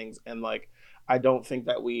those things. And like, I don't think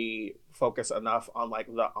that we focus enough on like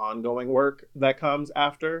the ongoing work that comes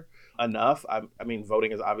after enough. I mean,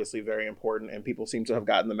 voting is obviously very important, and people seem to have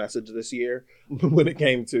gotten the message this year when it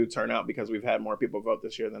came to turnout, because we've had more people vote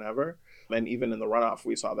this year than ever. And even in the runoff,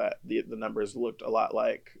 we saw that the numbers looked a lot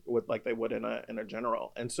like they would in a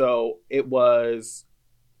general. And so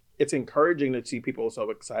it's encouraging to see people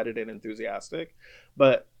so excited and enthusiastic.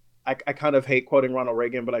 But I kind of hate quoting Ronald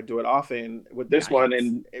Reagan, but I do it often with this one.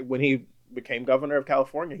 And when he became governor of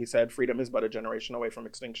California, he said, freedom is but a generation away from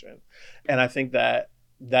extinction. And I think that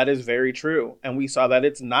is very true. And we saw that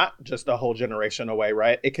it's not just a whole generation away,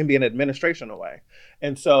 right? It can be an administration away.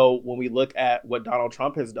 And so when we look at what Donald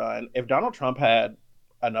Trump has done, if Donald Trump had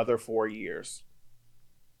another 4 years,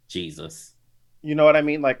 Jesus, you know what I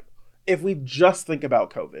mean? Like, if we just think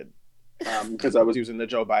about COVID, because I was using the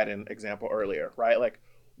Joe Biden example earlier, right? Like,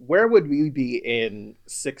 where would we be in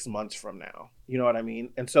 6 months from now? You know what I mean?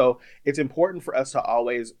 And so it's important for us to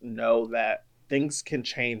always know that things can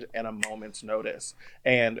change in a moment's notice.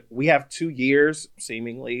 And we have 2 years,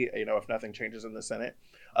 seemingly, you know, if nothing changes in the Senate,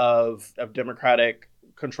 of Democratic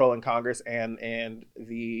control in Congress and in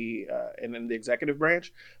the executive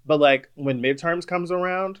branch. But like, when midterms comes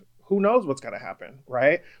around, who knows what's going to happen,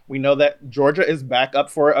 right? We know that Georgia is back up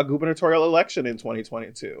for a gubernatorial election in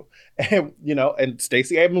 2022. And, you know, and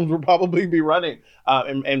Stacey Abrams will probably be running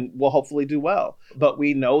and will hopefully do well. But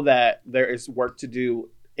we know that there is work to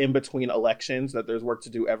do in between elections, that there's work to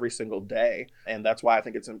do every single day. And that's why I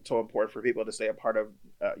think it's so important for people to stay a part of,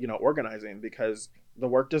 organizing, because the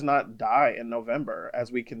work does not die in November, as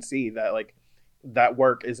we can see that, like, that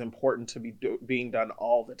work is important to be being done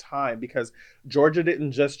all the time, because Georgia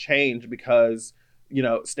didn't just change because, you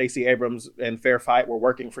know, Stacey Abrams and Fair Fight were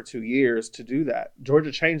working for 2 years to do that.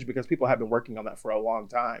 Georgia changed because people have been working on that for a long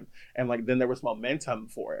time. And like, then there was momentum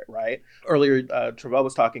for it, right? Earlier, Travell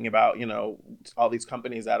was talking about, you know, all these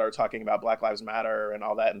companies that are talking about Black Lives Matter and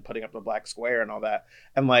all that, and putting up the Black Square and all that.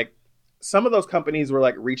 And like, some of those companies were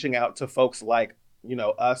like reaching out to folks like, you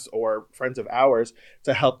know, us or friends of ours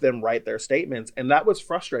to help them write their statements. And that was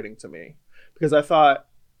frustrating to me, because I thought,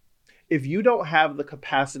 if you don't have the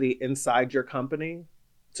capacity inside your company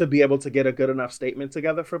to be able to get a good enough statement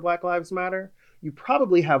together for Black Lives Matter, you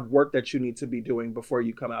probably have work that you need to be doing before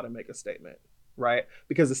you come out and make a statement, right?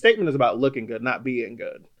 Because the statement is about looking good, not being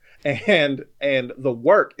good. And the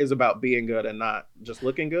work is about being good and not just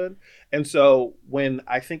looking good. And so when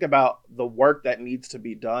I think about the work that needs to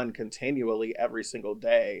be done continually every single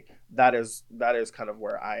day, that is kind of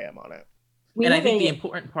where I am on it. And I think the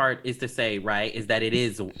important part is to say, right, is that it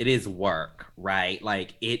is work, right?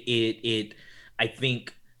 Like it I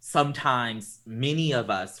think sometimes many of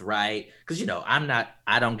us, right? Because, you know,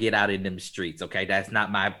 I don't get out in them streets, okay? That's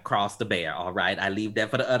not my cross to bear, all right? I leave that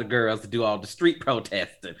for the other girls to do all the street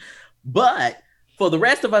protesting. But for the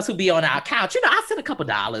rest of us who be on our couch, you know, I send a couple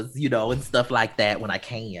dollars, you know, and stuff like that when I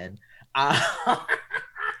can.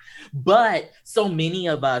 But so many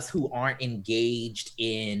of us who aren't engaged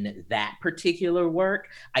in that particular work,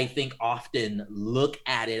 I think often look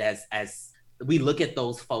at it as we look at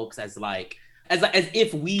those folks as like, as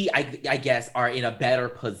if we, I guess, are in a better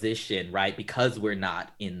position, right? Because we're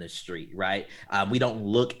not in the street, right? We don't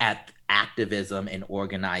look at activism and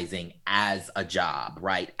organizing as a job,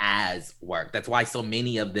 right? As work. That's why so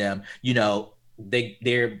many of them, you know,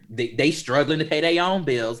 they struggling to pay their own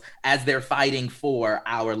bills as they're fighting for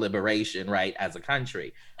our liberation, right, as a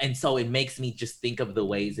country. And so it makes me just think of the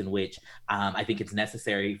ways in which I think it's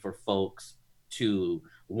necessary for folks to,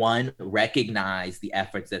 one, recognize the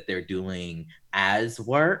efforts that they're doing as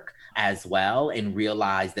work as well, and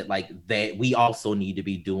realize that like we also need to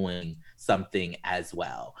be doing something as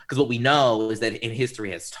well. Because what we know is that in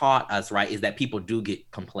history has taught us, right, is that people do get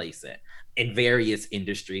complacent in various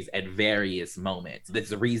industries at various moments.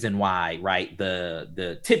 That's the reason why, right,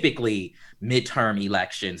 the typically midterm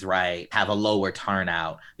elections, right, have a lower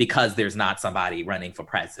turnout, because there's not somebody running for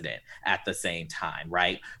president at the same time,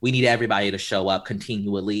 right? We need everybody to show up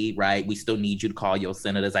continually, right? We still need you to call your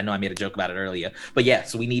senators. I know I made a joke about it earlier, but yeah,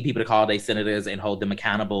 so we need people to call their senators and hold them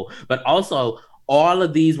accountable. But also, all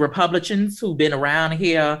of these Republicans who've been around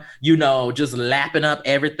here, you know, just lapping up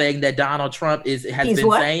everything that Donald Trump has been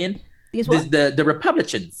saying. The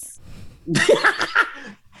Republicans.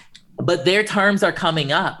 But their terms are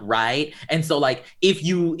coming up, right? And so like if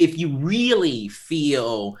you really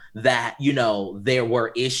feel that, you know, there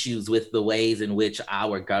were issues with the ways in which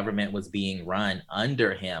our government was being run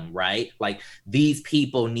under him, right? Like these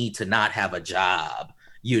people need to not have a job.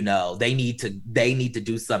 You know, they need to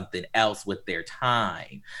do something else with their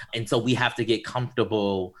time. And so we have to get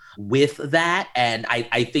comfortable with that. And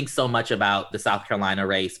I think so much about the South Carolina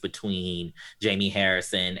race between Jamie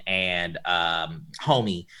Harrison and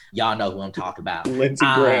homie, y'all know who I'm talking about. Lindsey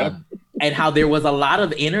Graham. And how there was a lot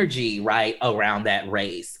of energy, right, around that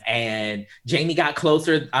race. And Jamie got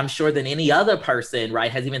closer, I'm sure, than any other person,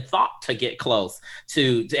 right, has even thought to get close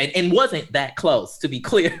to and wasn't that close, to be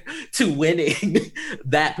clear, to winning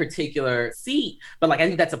that particular seat. But like, I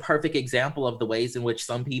think that's a perfect example of the ways in which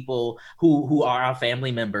some people who are our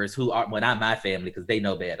family members, who are, well, not my family because they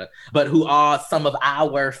know better, but who are some of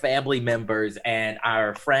our family members and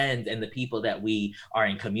our friends and the people that we are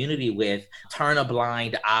in community with, turn a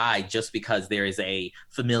blind eye just because there is a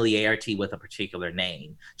familiarity with a particular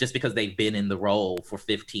name, just because they've been in the role for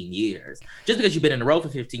 15 years. Just because you've been in the role for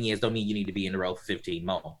 15 years don't mean you need to be in the role for 15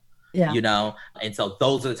 more. Yeah. You know? And so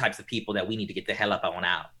those are the types of people that we need to get the hell up on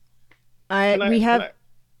out. We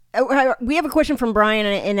have a question from Brian,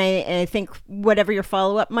 and I think whatever your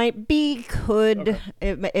follow-up might be,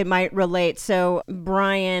 it might relate. So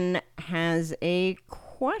Brian has a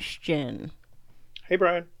question. Hey,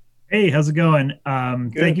 Brian. Hey, how's it going?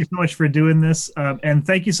 Thank you so much for doing this. And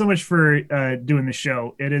thank you so much for doing the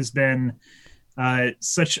show. It has been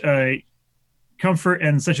such a comfort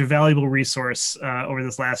and such a valuable resource over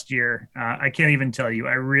this last year. I can't even tell you.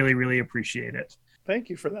 I really, really appreciate it. Thank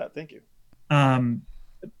you for that. Thank you.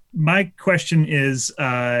 My question is,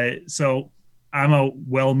 so I'm a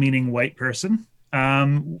well-meaning white person.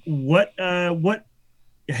 What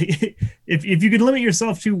if you could limit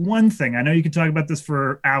yourself to one thing, I know you could talk about this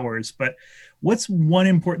for hours, but what's one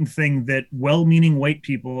important thing that well-meaning white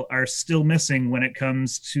people are still missing when it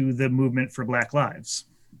comes to the movement for Black lives?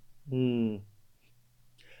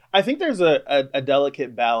 I think there's a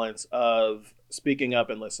delicate balance of speaking up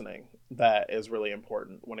and listening that is really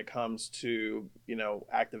important when it comes to, you know,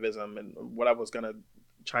 activism. And what I was going to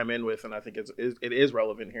chime in with, and I think it is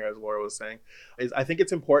relevant here, as Laura was saying, is I think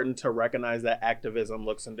it's important to recognize that activism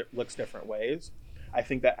looks different ways. I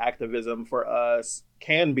think that activism for us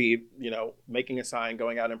can be, you know, making a sign,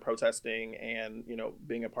 going out and protesting, and, you know,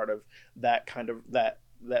 being a part of that kind of that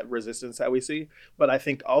resistance that we see. But I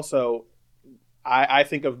think also, I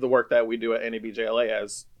think of the work that we do at NABJLA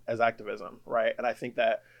as activism, right? And I think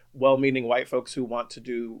that well-meaning white folks who want to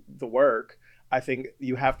do the work, I think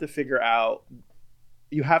you have to figure out,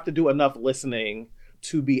 you have to do enough listening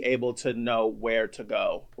to be able to know where to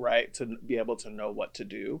go, right? To be able to know what to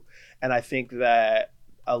do. And I think that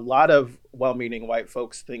a lot of well-meaning white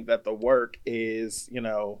folks think that the work is, you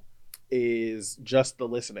know, is just the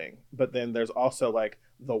listening, but then there's also like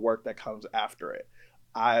the work that comes after it.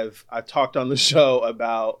 I've talked on the show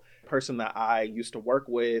about a person that I used to work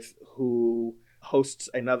with who hosts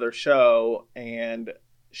another show, and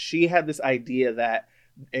she had this idea that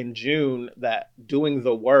in June that doing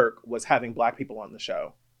the work was having Black people on the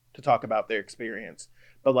show to talk about their experience,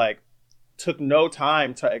 but like took no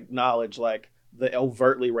time to acknowledge like the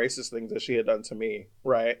overtly racist things that she had done to me,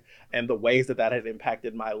 right? And the ways that had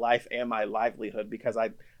impacted my life and my livelihood, because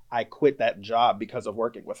I quit that job because of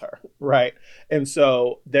working with her, right? And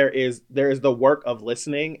so there is the work of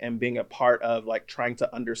listening and being a part of like trying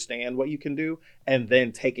to understand what you can do, and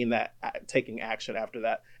then taking action after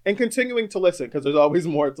that, and continuing to listen, because there's always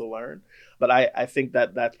more to learn. But I think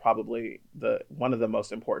that that's probably one of the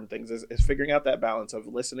most important things is figuring out that balance of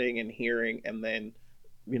listening and hearing, and then,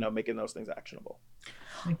 you know, making those things actionable.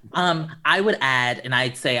 I would add, and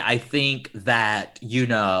I'd say, I think that, you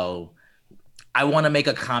know, I want to make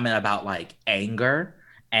a comment about like anger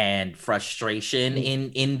and frustration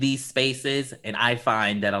in these spaces. And I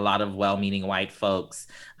find that a lot of well-meaning white folks,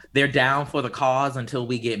 they're down for the cause until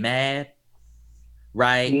we get mad,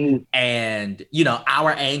 right? And, you know,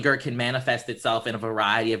 our anger can manifest itself in a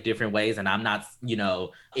variety of different ways. And I'm not, you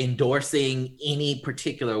know, endorsing any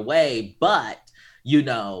particular way, but, you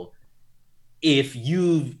know, if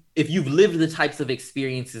you've lived the types of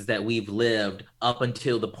experiences that we've lived up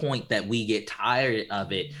until the point that we get tired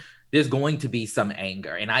of it, there's going to be some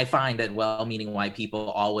anger. And I find that well-meaning white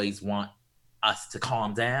people always want us to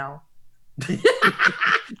calm down.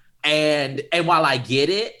 And while I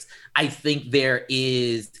get it, I think there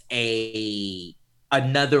is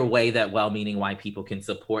another way that well-meaning white people can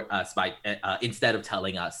support us by instead of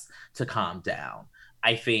telling us to calm down.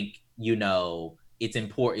 I think, you know, it's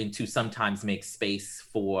important to sometimes make space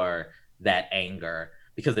for that anger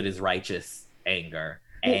because it is righteous anger.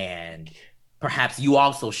 And perhaps you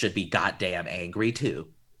also should be goddamn angry too.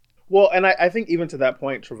 Well, and I think even to that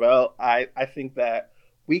point, Travell, I think that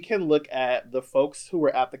we can look at the folks who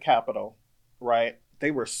were at the Capitol, right?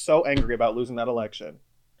 They were so angry about losing that election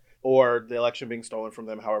or the election being stolen from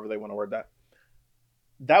them, however they want to word that.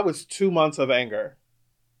 That was 2 months of anger,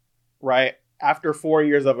 right? After 4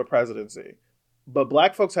 years of a presidency. But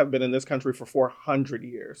Black folks have been in this country for 400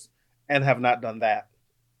 years and have not done that,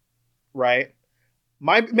 right?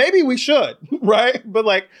 Maybe we should, right? But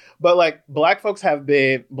Black folks have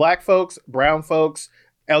been, Black folks, brown folks,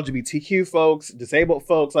 LGBTQ folks, disabled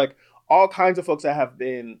folks, like all kinds of folks that have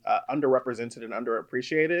been underrepresented and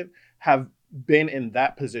underappreciated have been in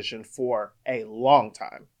that position for a long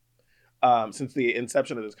time, since the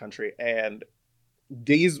inception of this country. And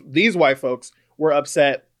these white folks were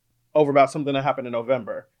upset over about something that happened in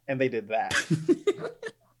November, and they did that.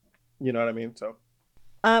 You know what I mean? So.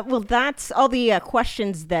 Well, that's all the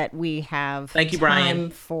questions that we have. Thank you,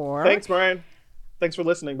 Brian. For. Thanks, Brian. Thanks for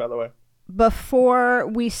listening, by the way. Before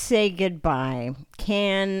we say goodbye,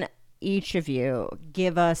 can each of you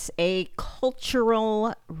give us a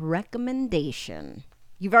cultural recommendation?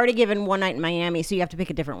 You've already given One Night in Miami, so you have to pick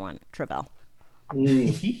a different one. Travell.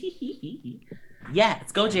 Yeah,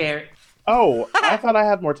 let's go, Jared. Oh, I thought I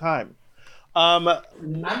had more time. I'm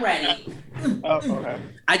ready. Oh, okay.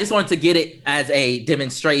 I just wanted to get it as a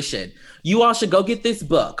demonstration. You all should go get this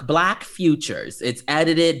book, Black Futures. It's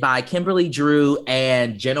edited by Kimberly Drew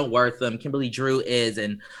and Jenna Wortham. Kimberly Drew is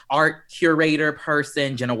an art curator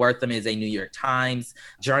person. Jenna Wortham is a New York Times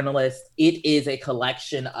journalist. It is a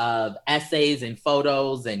collection of essays and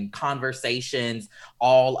photos and conversations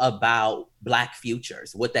all about Black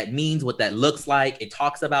futures, what that means, what that looks like. It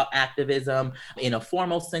talks about activism in a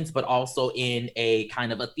formal sense, but also in a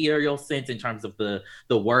kind of ethereal sense in terms of the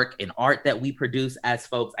work and art that we produce as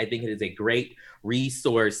folks. I think it is a great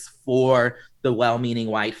resource for the well-meaning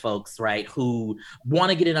white folks, right, who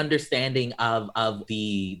want to get an understanding of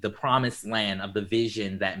the promised land, of the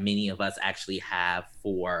vision that many of us actually have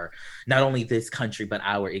for not only this country, but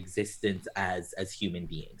our existence as human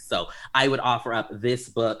beings. So I would offer up this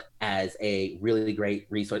book as a really great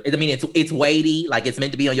resource. I mean, it's weighty, like it's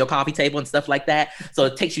meant to be on your coffee table and stuff like that. So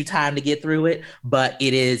it takes you time to get through it, but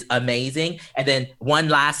it is amazing. And then one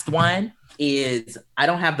last one is, I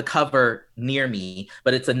don't have the cover near me,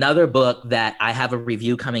 but it's another book that I have a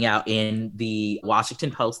review coming out in the Washington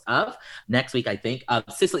Post of next week, I think.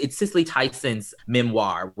 It's Cicely Tyson's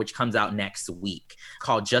memoir, which comes out next week,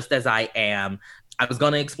 called Just As I Am. I was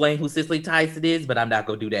going to explain who Cicely Tyson is, but I'm not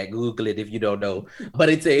going to do that. Google it if you don't know. But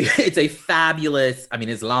it's a fabulous, I mean,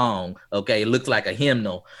 it's long, okay? It looks like a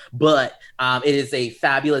hymnal, but it is a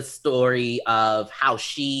fabulous story of how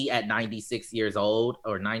she, at 96 years old,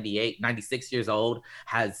 or 96 years old,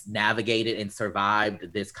 has navigated and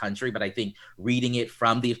survived this country. But I think reading it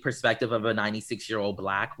from the perspective of a 96-year-old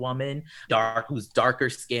Black woman, who's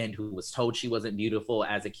darker skinned, who was told she wasn't beautiful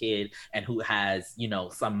as a kid, and who has,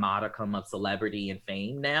 some modicum of celebrity and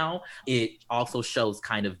fame now, it also shows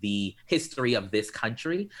kind of the history of this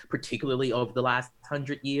country, particularly over the last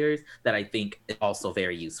 100 years, that I think is also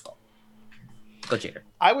very useful. Go, Jader.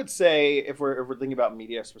 I would say, if we're thinking about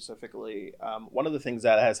media specifically, one of the things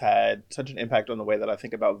that has had such an impact on the way that I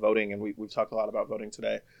think about voting, and we've talked a lot about voting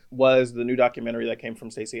today, was the new documentary that came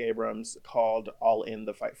from Stacey Abrams called All In: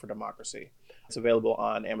 The Fight for Democracy. It's available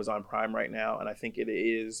on Amazon Prime right now, and I think it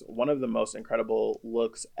is one of the most incredible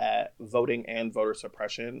looks at voting and voter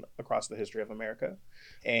suppression across the history of America.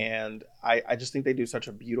 And I just think they do such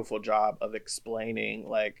a beautiful job of explaining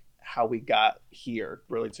like how we got here,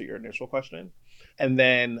 really, to your initial question. And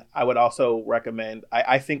then I would also recommend,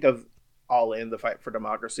 I think of All In: The Fight for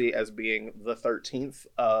Democracy as being the 13th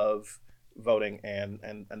of voting and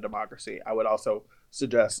democracy. I would also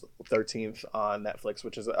suggest 13th on Netflix,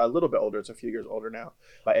 which is a little bit older. It's a few years older now,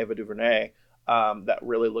 by Ava DuVernay, that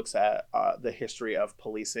really looks at the history of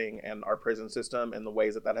policing and our prison system and the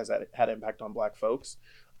ways that has had impact on Black folks.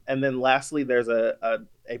 And then lastly, there's a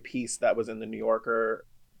piece that was in the New Yorker,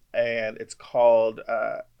 and it's called,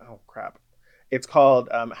 It's called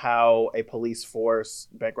How a Police Force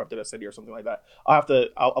Bankrupted a City, or something like that.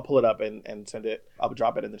 I'll pull it up and send it. I'll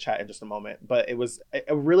drop it in the chat in just a moment. But it was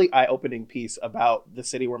a really eye-opening piece about the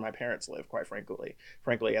city where my parents live, quite frankly.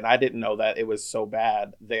 And I didn't know that it was so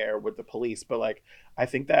bad there with the police. But like, I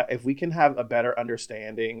think that if we can have a better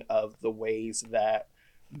understanding of the ways that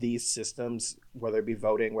these systems, whether it be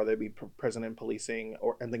voting, whether it be prison and policing,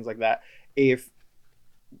 and things like that, if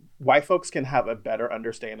white folks can have a better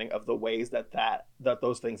understanding of the ways that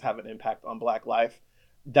those things have an impact on Black life,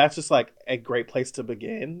 that's just like a great place to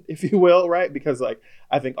begin, if you will, right? Because like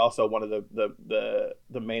I think also one of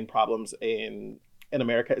the main problems in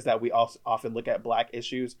America is that we also often look at Black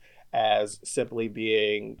issues as simply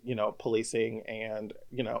being, you know, policing and,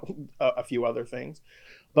 you know, a few other things.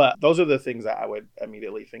 But those are the things that I would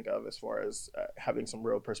immediately think of as far as having some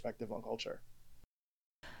real perspective on culture.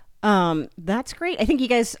 That's great. I think you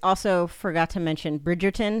guys also forgot to mention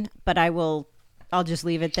Bridgerton, but I'll just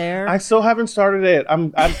leave it there. I still haven't started it.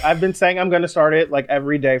 I've been saying I'm going to start it like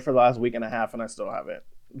every day for the last week and a half, and I still haven't.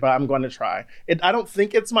 But I'm going to try. I don't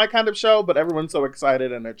think it's my kind of show, but everyone's so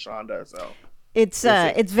excited, and it's Shonda, so. It's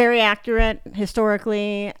it's very accurate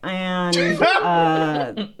historically, and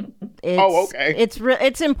okay.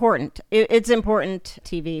 It's important. It's important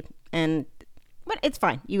TV, but it's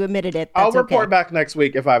fine. You admitted it. That's I'll report okay. back next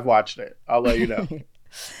week if I've watched it. I'll let you know.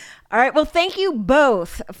 All right. Well, thank you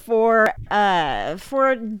both for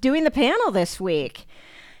doing the panel this week,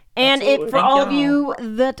 and for all of you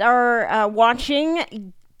that are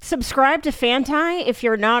watching. Subscribe to FANTI if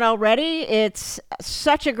you're not already. It's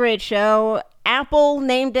such a great show. Apple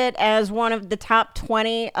named it as one of the top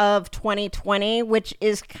 20 of 2020, which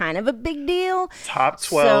is kind of a big deal. Top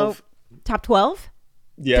 12. So, top 12?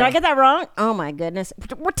 Yeah. Did I get that wrong? Oh my goodness.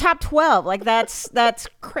 We're top 12. Like that's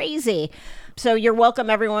crazy. So you're welcome,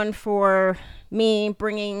 everyone, for me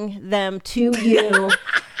bringing them to you.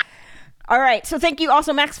 All right. So thank you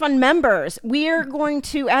also, Max Fun members. We are going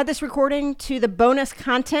to add this recording to the bonus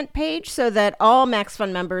content page so that all Max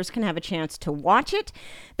Fun members can have a chance to watch it.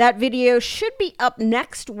 That video should be up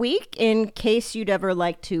next week in case you'd ever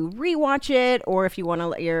like to rewatch it or if you want to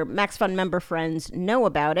let your Max Fun member friends know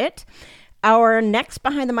about it. Our next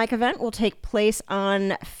Behind the Mic event will take place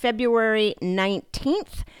on February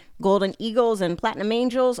 19th. Golden Eagles and Platinum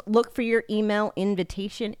Angels. Look for your email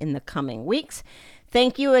invitation in the coming weeks.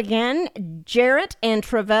 Thank you again, Jarrett and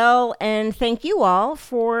Travell, and thank you all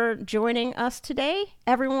for joining us today.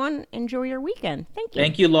 Everyone, enjoy your weekend. Thank you.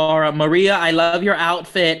 Thank you, Laura. Maria, I love your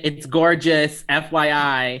outfit. It's gorgeous,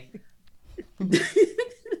 FYI.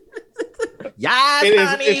 Yes, It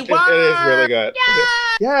honey, is really good. Yes!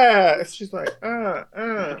 Yeah. She's like,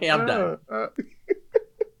 Okay, I'm done.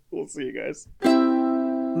 We'll see you guys.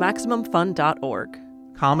 MaximumFun.org.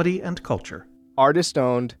 Comedy and culture. Artist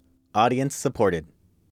owned. Audience supported.